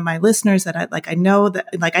like one of my listeners that I know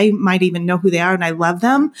that, like, I might even know who they are and I love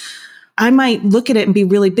them, I might look at it and be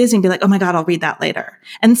really busy and be like, oh my God, I'll read that later.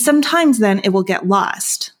 And sometimes then it will get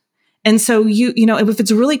lost. And so if it's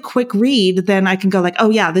a really quick read, then I can go like, oh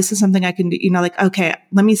yeah, this is something I can do, like, okay,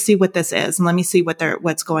 let me see what this is and let me see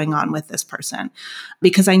what's going on with this person,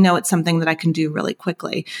 because I know it's something that I can do really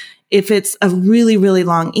quickly. If it's a really, really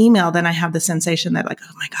long email, then I have the sensation that, like,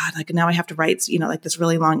 oh my God, like now I have to write, like this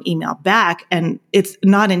really long email back, and it's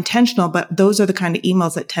not intentional, but those are the kind of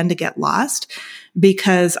emails that tend to get lost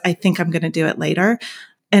because I think I'm going to do it later.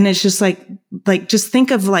 And it's just like, just think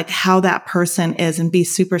of like how that person is and be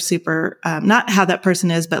super, super, not how that person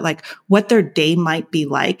is, but like what their day might be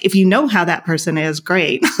like. If you know how that person is,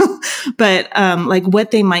 great. But, like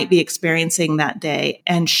what they might be experiencing that day,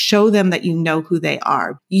 and show them that you know who they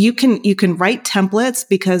are. You can write templates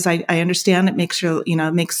because I understand it makes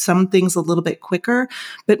it makes some things a little bit quicker,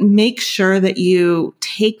 but make sure that you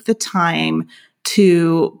take the time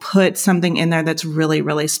to put something in there that's really,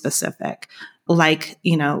 really specific. Like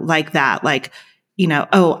that,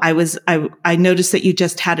 oh, I noticed that you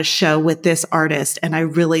just had a show with this artist and I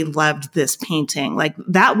really loved this painting. Like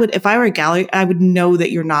that would, if I were a gallery, I would know that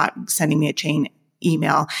you're not sending me a chain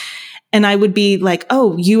email. And I would be like,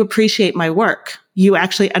 oh, you appreciate my work. You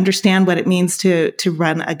actually understand what it means to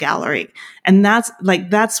run a gallery. And that's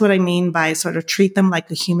what I mean by sort of treat them like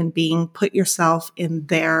a human being, put yourself in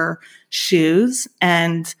their shoes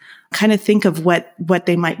and kind of think of what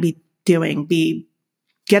they might be doing.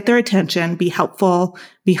 Get their attention, be helpful,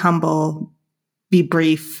 be humble, be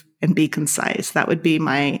brief, and be concise. That would be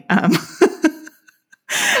my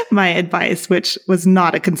my advice, which was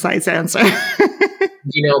not a concise answer.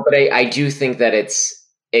 But I do think that it's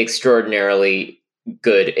extraordinarily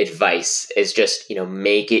good advice, is just,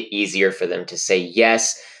 make it easier for them to say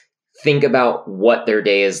yes. Think about what their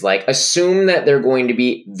day is like. Assume that they're going to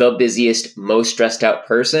be the busiest, most stressed out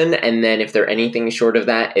person. And then if they're anything short of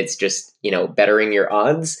that, it's just, bettering your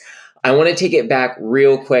odds. I want to take it back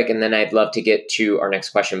real quick, and then I'd love to get to our next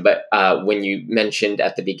question. But when you mentioned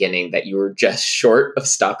at the beginning that you were just short of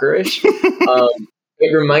stalkerish,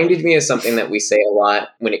 it reminded me of something that we say a lot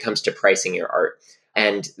when it comes to pricing your art.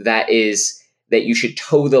 And that is that you should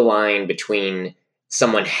toe the line between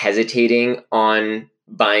someone hesitating on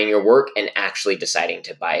buying your work and actually deciding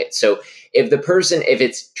to buy it. So if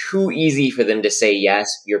it's too easy for them to say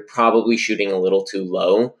yes, you're probably shooting a little too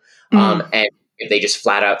low. And if they just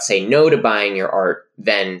flat out say no to buying your art,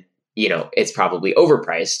 then, it's probably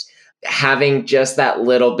overpriced. Having just that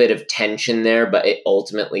little bit of tension there, but it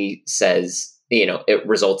ultimately says, it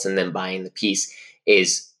results in them buying the piece,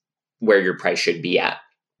 is where your price should be at.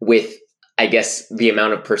 With, I guess, the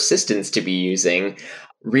amount of persistence to be using,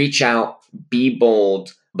 reach out, be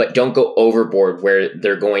bold, but don't go overboard where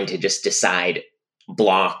they're going to just decide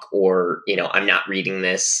block or, I'm not reading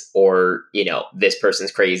this, or, this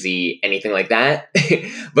person's crazy, anything like that.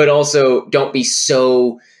 But also don't be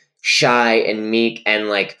so shy and meek and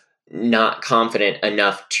like not confident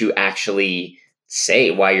enough to actually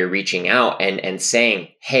say why you're reaching out and saying,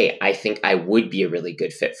 hey, I think I would be a really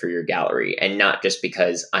good fit for your gallery. And not just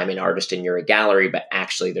because I'm an artist and you're a gallery, but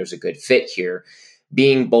actually there's a good fit here.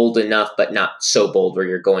 Being bold enough, but not so bold where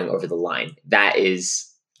you're going over the line. That is,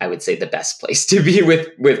 I would say, the best place to be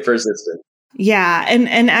with persistence. Yeah.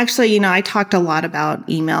 And actually, I talked a lot about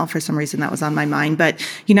email for some reason. That was on my mind, but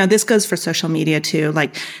this goes for social media too.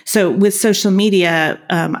 Like, so with social media,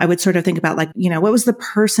 I would sort of think about like, what was the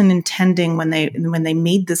person intending when they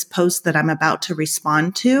made this post that I'm about to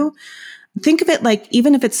respond to? Think of it like,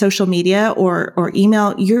 even if it's social media or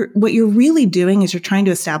email, what you're really doing is you're trying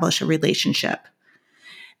to establish a relationship.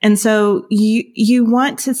 And so you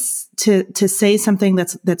want to say something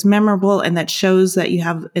that's memorable and that shows that you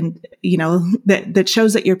have, and that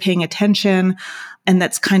shows that you're paying attention and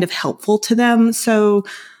that's kind of helpful to them. So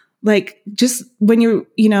like just when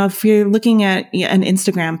if you're looking at an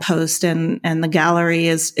Instagram post and the gallery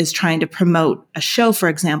is trying to promote a show, for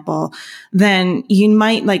example, then you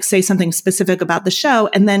might like say something specific about the show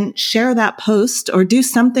and then share that post or do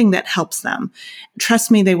something that helps them.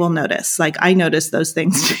 Trust me, they will notice. Like I notice those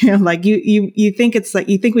things too. Like you think it's like,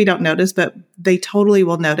 you think we don't notice, but they totally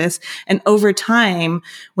will notice. And over time,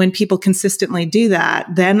 when people consistently do that,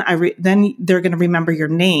 then then they're going to remember your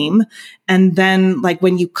name. And then like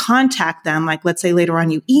when you contact them, like let's say later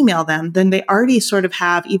on you email them, then they already sort of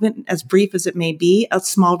have, even as brief as it may be, a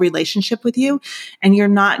small relationship with you. And you're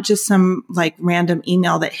not just some like random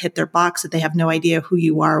email that hit their box that they have no idea who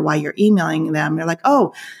you are, why you're emailing them. They're like,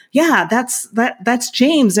 oh yeah, that's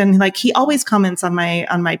James. And like, he always comments on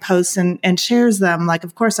my posts and shares them. Like,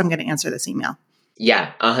 of course I'm going to answer this email.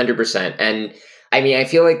 Yeah, 100%. And I mean, I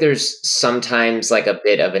feel like there's sometimes like a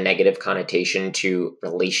bit of a negative connotation to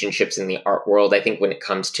relationships in the art world. I think when it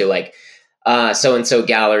comes to like so-and-so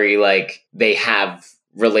gallery, like they have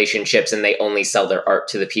relationships and they only sell their art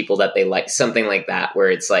to the people that they like, something like that,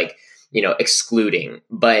 where it's like, excluding.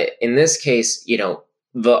 But in this case,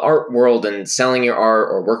 the art world and selling your art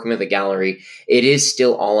or working with a gallery, it is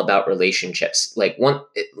still all about relationships. Like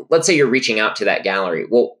let's say you're reaching out to that gallery.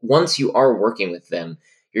 Well, once you are working with them,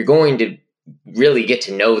 you're going to really get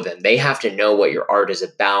to know them. They have to know what your art is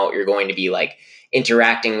about. You're going to be like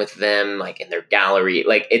interacting with them, like in their gallery.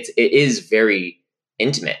 Like it is very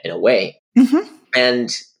intimate in a way. Mm-hmm.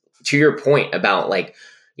 And to your point about like,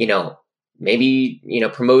 maybe,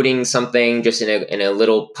 promoting something just in a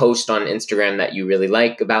little post on Instagram that you really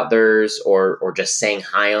like about theirs, or just saying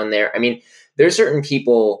hi on there. I mean, there's certain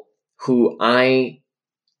people who I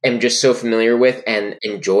am just so familiar with and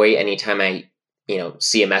enjoy anytime I,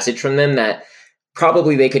 see a message from them, that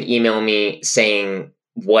probably they could email me saying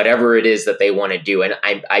whatever it is that they want to do. And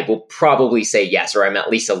I will probably say yes, or I'm at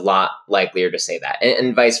least a lot likelier to say that,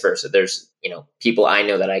 and vice versa. There's, people I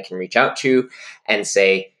know that I can reach out to and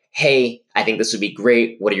say, hey, I think this would be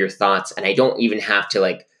great. What are your thoughts? And I don't even have to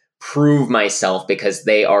like prove myself, because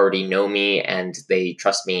they already know me and they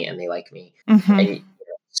trust me and they like me. Mm-hmm. And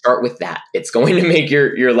start with that. It's going to make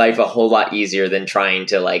your life a whole lot easier than trying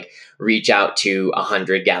to like reach out to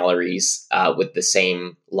 100 galleries with the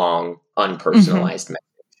same long, unpersonalized message.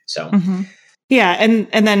 So. Mm-hmm. Yeah. And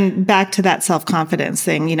then back to that self-confidence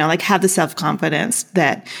thing, like have the self-confidence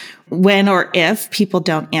that when or if people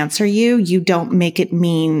don't answer you, you don't make it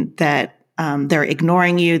mean that they're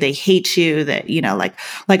ignoring you, they hate you, that,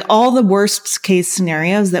 like all the worst case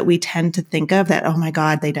scenarios that we tend to think of, that, oh my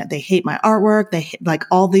God, they hate my artwork. They hate, like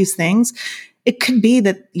all these things. It could be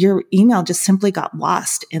that your email just simply got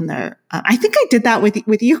lost in there. I think I did that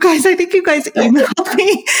with you guys. I think you guys emailed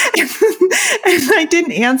me and I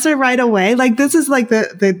didn't answer right away. Like this is like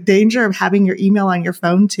the danger of having your email on your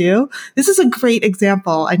phone too. This is a great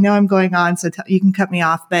example. I know I'm going on, so you can cut me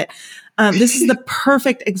off, but this is the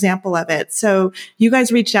perfect example of it. So you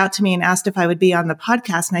guys reached out to me and asked if I would be on the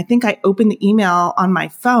podcast. And I think I opened the email on my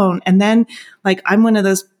phone, and then like, I'm one of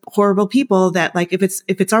those horrible people that like, if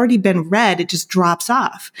it's already been read, it just drops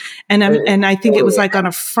off. And I think it was like on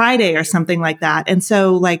a Friday or something like that. And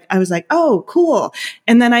so like, I was like, oh, cool.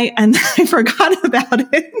 And then I forgot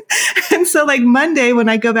about it. And so like Monday when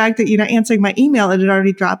I go back to, answering my email, it had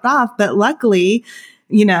already dropped off. But luckily,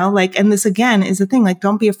 like, and this again is the thing, like,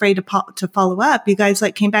 don't be afraid to follow up. You guys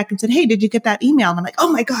like came back and said, hey, did you get that email? And I'm like,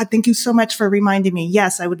 oh my God, thank you so much for reminding me.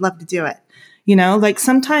 Yes, I would love to do it. Like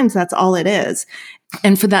sometimes that's all it is.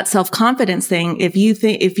 And for that self-confidence thing, if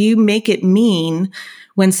you make it mean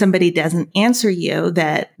when somebody doesn't answer you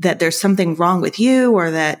that there's something wrong with you, or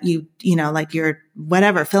that like you're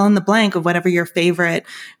whatever, fill in the blank of whatever your favorite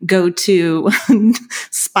go-to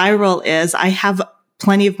spiral is. I have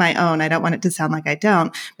plenty of my own. I don't want it to sound like I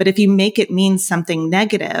don't, but if you make it mean something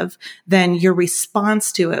negative, then your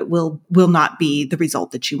response to it will not be the result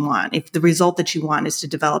that you want. If the result that you want is to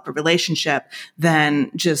develop a relationship, then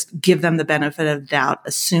just give them the benefit of the doubt,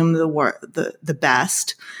 assume the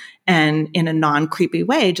best, and in a non-creepy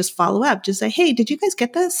way, just follow up. Just say, hey, did you guys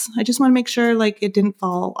get this? I just want to make sure like it didn't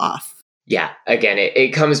fall off. Yeah, again,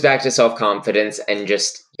 it comes back to self-confidence, and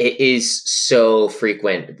just it is so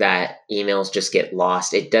frequent that emails just get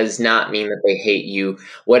lost. It does not mean that they hate you.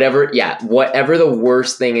 Whatever the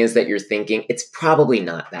worst thing is that you're thinking, it's probably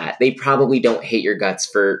not that. They probably don't hate your guts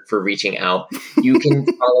for reaching out. You can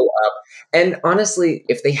follow up. And honestly,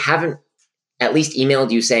 if they haven't at least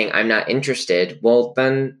emailed you saying, I'm not interested, well,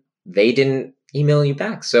 then they didn't email you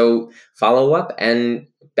back. So follow up, and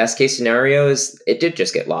best case scenario is it did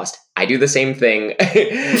just get lost. I do the same thing.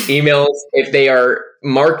 Emails, if they are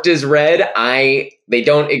marked as red, they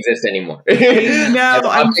don't exist anymore. No,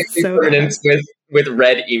 I'm so permanence with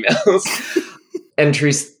red emails.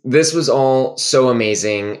 Antrese, this was all so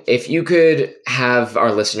amazing. If you could have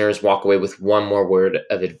our listeners walk away with one more word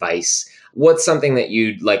of advice, what's something that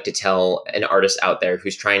you'd like to tell an artist out there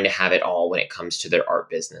who's trying to have it all when it comes to their art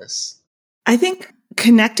business? I think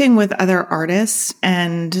connecting with other artists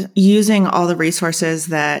and using all the resources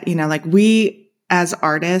that, like we as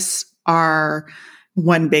artists are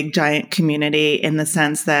one big giant community in the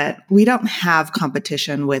sense that we don't have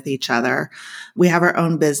competition with each other. We have our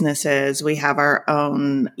own businesses. We have our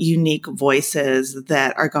own unique voices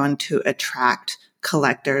that are going to attract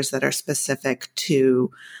collectors that are specific to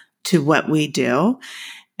what we do.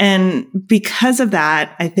 And because of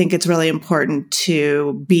that, I think it's really important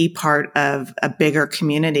to be part of a bigger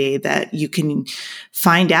community that you can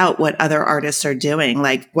find out what other artists are doing,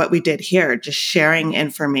 like what we did here, just sharing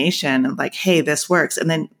information and like, hey, this works. And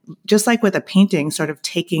then just like with a painting, sort of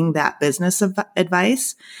taking that business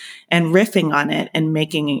advice and riffing on it and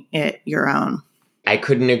making it your own. I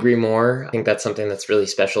couldn't agree more. I think that's something that's really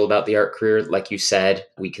special about the art career. Like you said,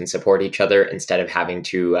 we can support each other instead of having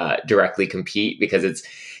to directly compete, because it's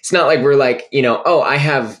not like we're like, oh, I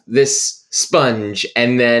have this sponge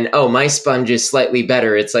and then, oh, my sponge is slightly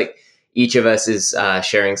better. It's like each of us is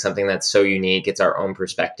sharing something that's so unique. It's our own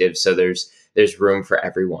perspective. So there's room for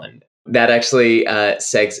everyone. That actually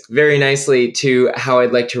segs very nicely to how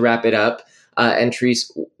I'd like to wrap it up.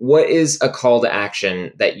 Antrese, what is a call to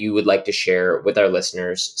action that you would like to share with our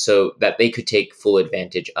listeners so that they could take full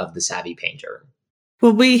advantage of the Savvy Painter?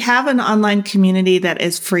 Well, we have an online community that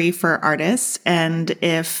is free for artists. And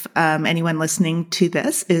if anyone listening to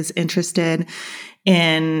this is interested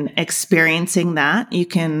in experiencing that, you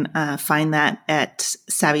can find that at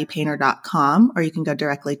savvypainter.com, or you can go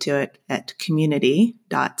directly to it at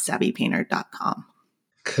community.savvypainter.com.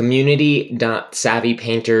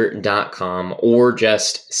 community.savvypainter.com or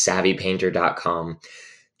just savvypainter.com.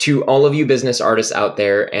 To all of you business artists out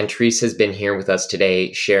there, Antrese has been here with us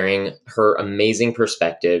today sharing her amazing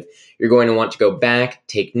perspective. You're going to want to go back,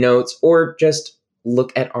 take notes, or just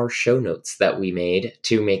look at our show notes that we made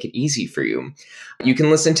to make it easy for you. You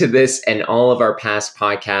can listen to this and all of our past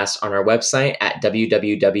podcasts on our website at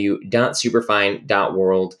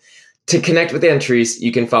www.superfine.world. To connect with Antrese,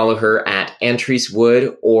 you can follow her at Antrese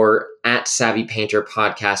Wood or at Savvy Painter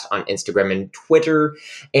Podcast on Instagram and Twitter,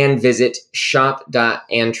 and visit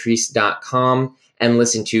shop.antrese.com and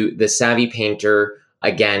listen to The Savvy Painter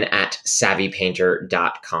again at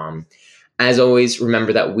savvypainter.com. As always,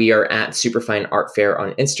 remember that we are at Superfine Art Fair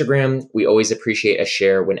on Instagram. We always appreciate a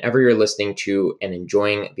share whenever you're listening to and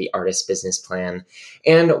enjoying the Artist Business Plan.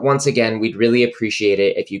 And once again, we'd really appreciate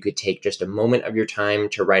it if you could take just a moment of your time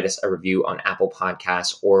to write us a review on Apple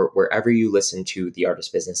Podcasts or wherever you listen to the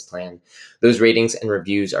Artist Business Plan. Those ratings and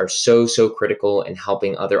reviews are so critical in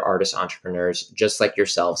helping other artist entrepreneurs just like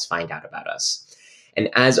yourselves find out about us. And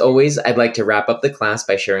as always, I'd like to wrap up the class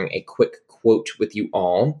by sharing a quick quote with you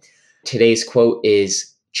all. Today's quote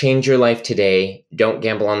is, "Change your life today. Don't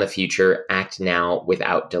gamble on the future. Act now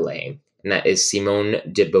without delay." And that is Simone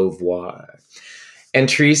de Beauvoir.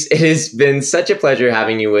 Antrese, it has been such a pleasure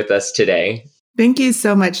having you with us today. Thank you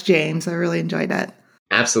so much, James. I really enjoyed it.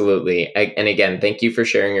 Absolutely. And again, thank you for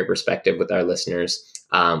sharing your perspective with our listeners.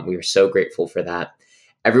 We are so grateful for that.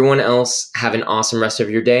 Everyone else, have an awesome rest of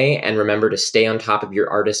your day. And remember to stay on top of your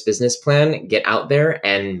artist business plan, get out there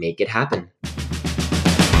and make it happen.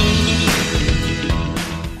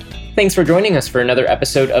 Thanks for joining us for another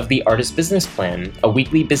episode of The Artist Business Plan, a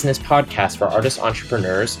weekly business podcast for artist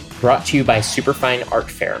entrepreneurs brought to you by Superfine Art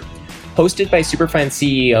Fair. Hosted by Superfine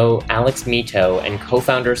CEO Alex Mito and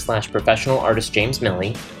co-founder/professional artist James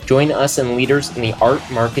Milley, join us and leaders in the art,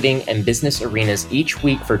 marketing, and business arenas each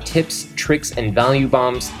week for tips, tricks, and value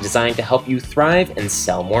bombs designed to help you thrive and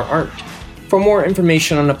sell more art. For more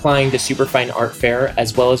information on applying to Superfine Art Fair,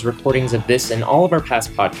 as well as recordings of this and all of our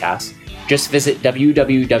past podcasts, just visit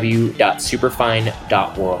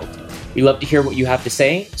www.superfine.world. We love to hear what you have to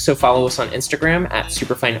say, so follow us on Instagram at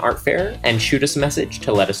Superfine Art Fair and shoot us a message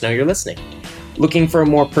to let us know you're listening. Looking for a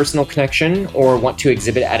more personal connection or want to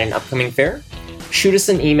exhibit at an upcoming fair? Shoot us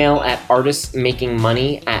an email at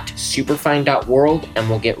artistsmakingmoney@superfine.world and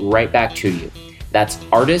we'll get right back to you. That's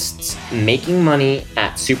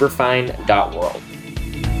artistsmakingmoney@superfine.world.